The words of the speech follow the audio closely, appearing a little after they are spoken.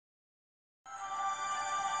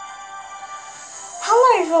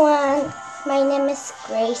everyone, my name is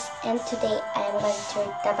Grace and today I am going to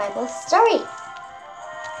read the Bible story.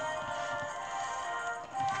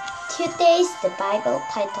 Today's the Bible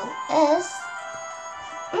title is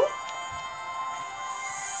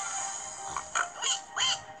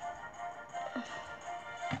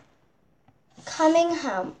Coming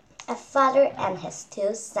Home, a Father and His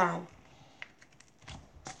Two Sons.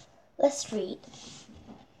 Let's read.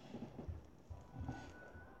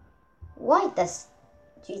 Why does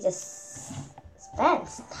Jesus spend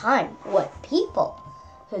time with people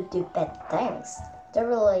who do bad things? The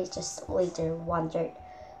religious leader wondered.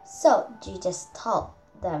 So Jesus told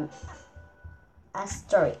them a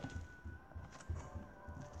story.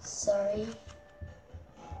 Sorry,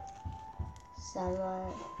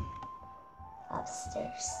 someone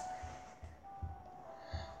upstairs.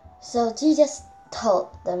 So Jesus told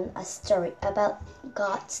them a story about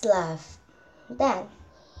God's love. Then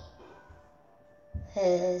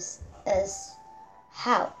This is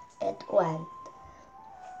how it went.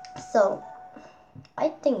 So, I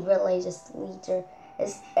think religious leader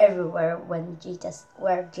is everywhere where Jesus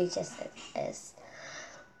is.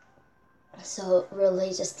 So,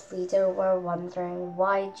 religious leader were wondering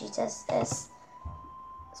why Jesus is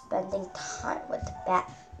spending time with bad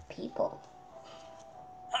people.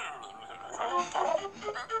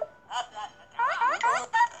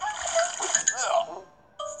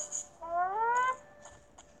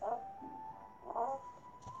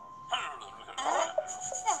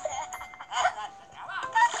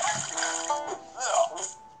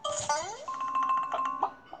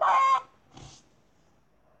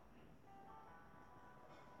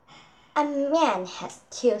 A man had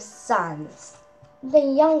two sons. The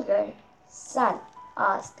younger son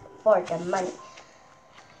asked for the money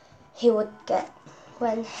he would get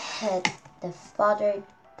when the father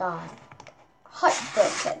died.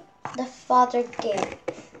 Heartbroken, the father gave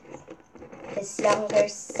his younger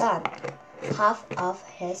son half of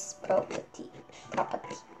his property.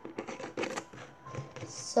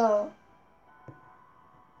 So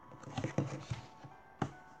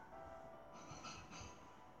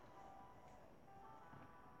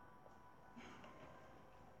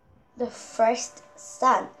the first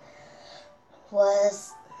son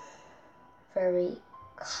was very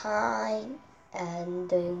kind and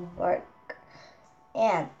doing work,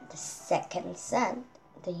 and the second son,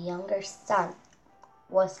 the younger son,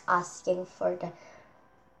 was asking for the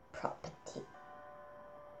property.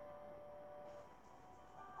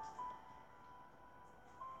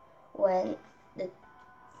 When the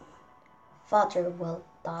father will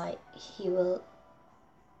die, he will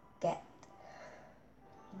get.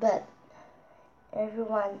 But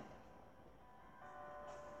everyone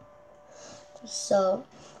so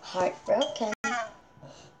heartbroken.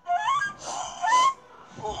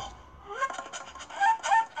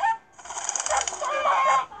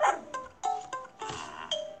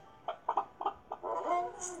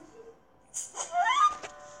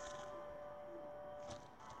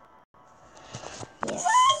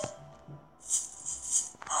 Yes.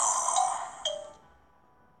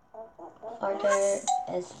 Order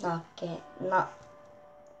is not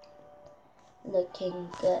looking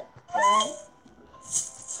good, right?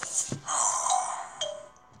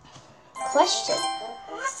 Question.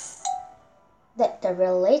 Did the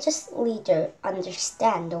religious leader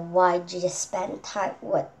understand why Jesus spent time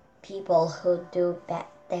with people who do bad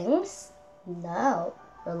things? No,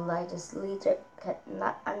 the religious leader could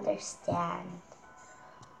not understand.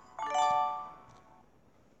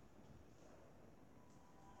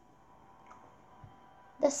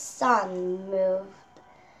 The son moved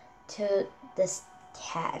to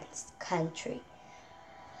distant country.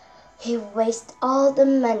 He wasted all the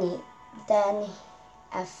money. Then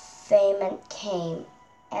a famine came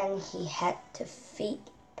and he had to feed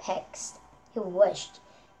pigs. He wished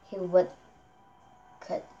he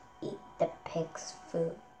could eat the pigs'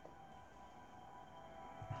 food.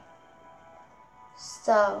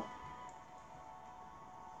 So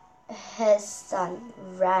his son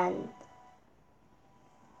ran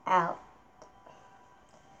out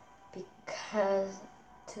because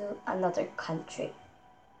to another country,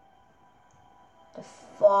 the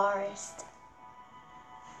forest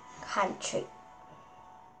country.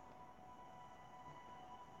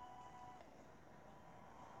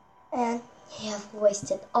 And he have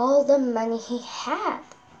wasted all the money he had.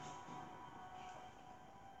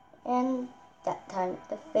 And that time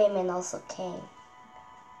the famine also came.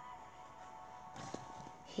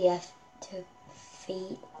 He had to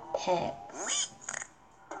feed pigs.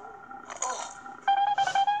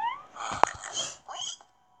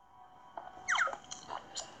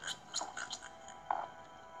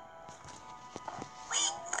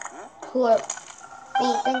 who are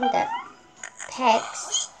feeding the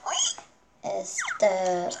pigs is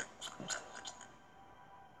the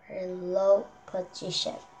low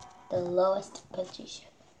position, the lowest position.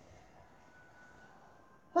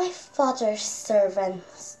 My father's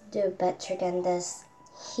servants do better than this.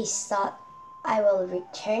 He thought I will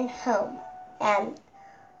return home and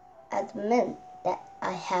admit that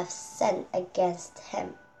I have sinned against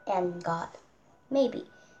him and God. Maybe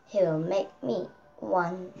he will make me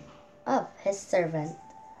one of his servants.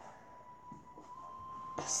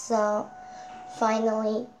 So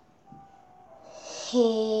finally,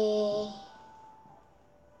 he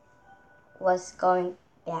was going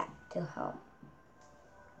back to home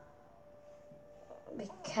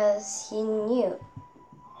because he knew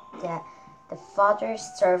that the father's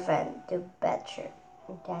servant do better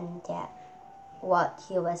than that what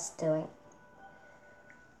he was doing.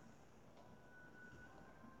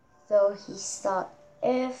 So he thought,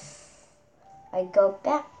 if I go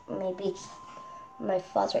back, maybe my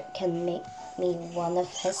father can make me one of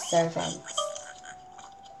his servants.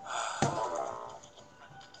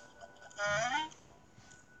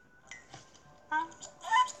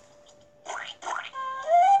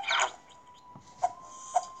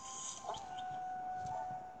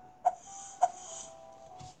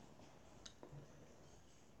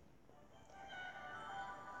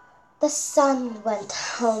 The son went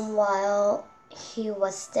home while he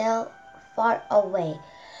was still far away.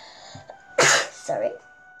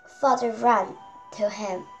 Father ran to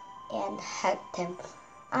him and hugged him.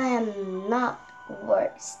 I am not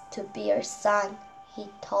worth to be your son, he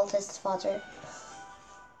told his father.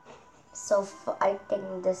 So I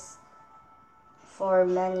think this for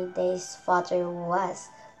many days father was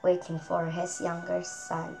waiting for his younger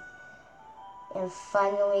son. And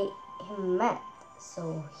finally he met.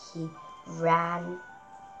 So he ran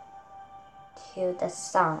to the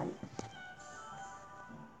son.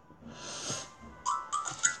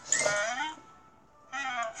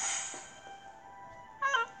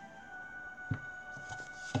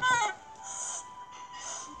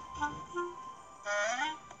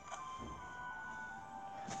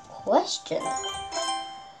 Question.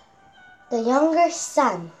 The younger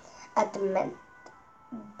son admitted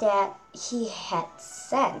that he had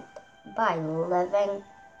sinned by leaving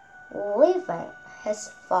his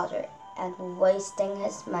father and wasting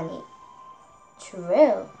his money.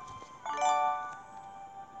 True.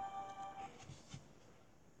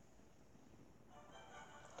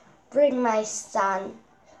 Bring my son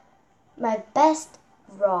my best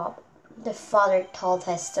robe, the father told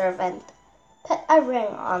his servant. Put a ring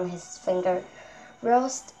on his finger.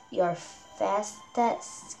 Roast your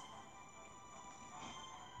fastest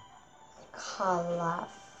calf.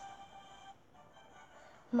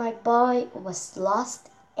 My boy was lost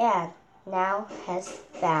and now has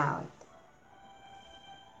found.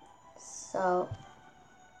 So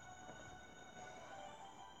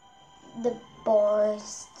the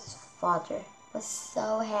boy's father was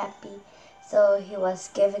so happy, so he was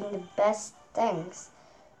giving the best things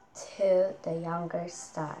to the younger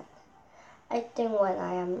son. I think when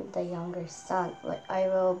I am the younger son, I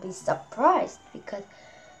will be surprised because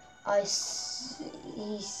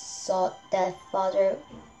he thought that father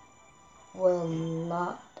will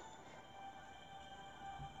not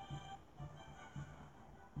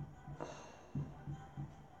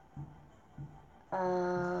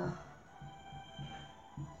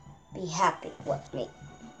be happy with me.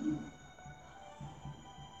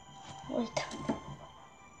 Wait.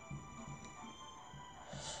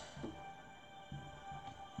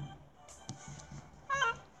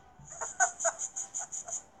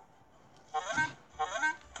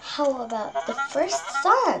 How about the first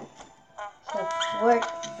son? He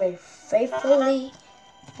worked very faithfully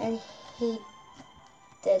and he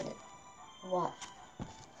did what?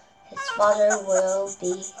 His father will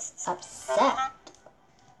be upset.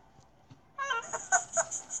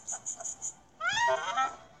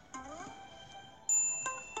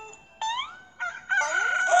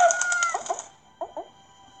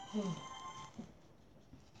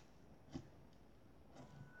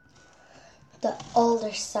 The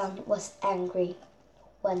older son was angry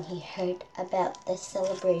when he heard about the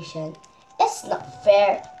celebration. It's not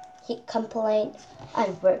fair, he complained.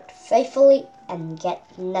 I worked faithfully and get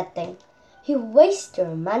nothing. You waste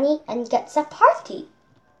your money and gets a party.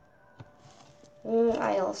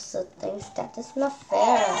 I also think that is not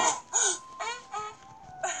fair.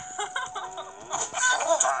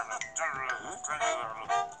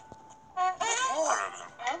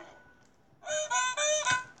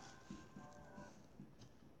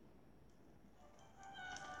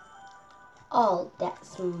 All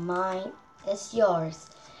that's mine is yours.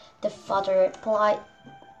 The father replied,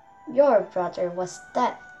 "Your brother was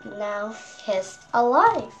dead, now he's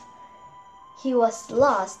alive. He was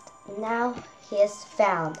lost, now he is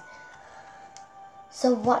found.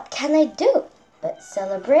 So what can I do but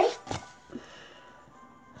celebrate?"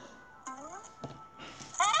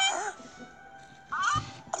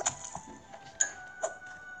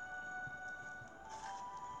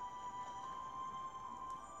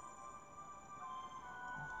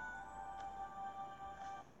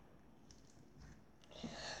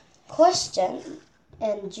 Question.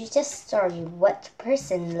 In Jesus' story, what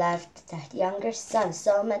person loved the younger son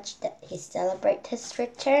so much that he celebrated his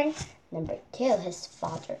return? Number 2, his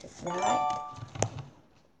father, right?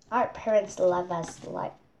 Our parents love us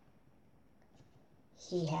like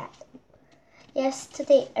he had. Yes,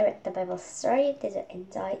 today I read the Bible story. Did you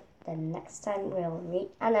enjoy it? Then next time we'll read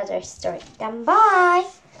another story. Then bye!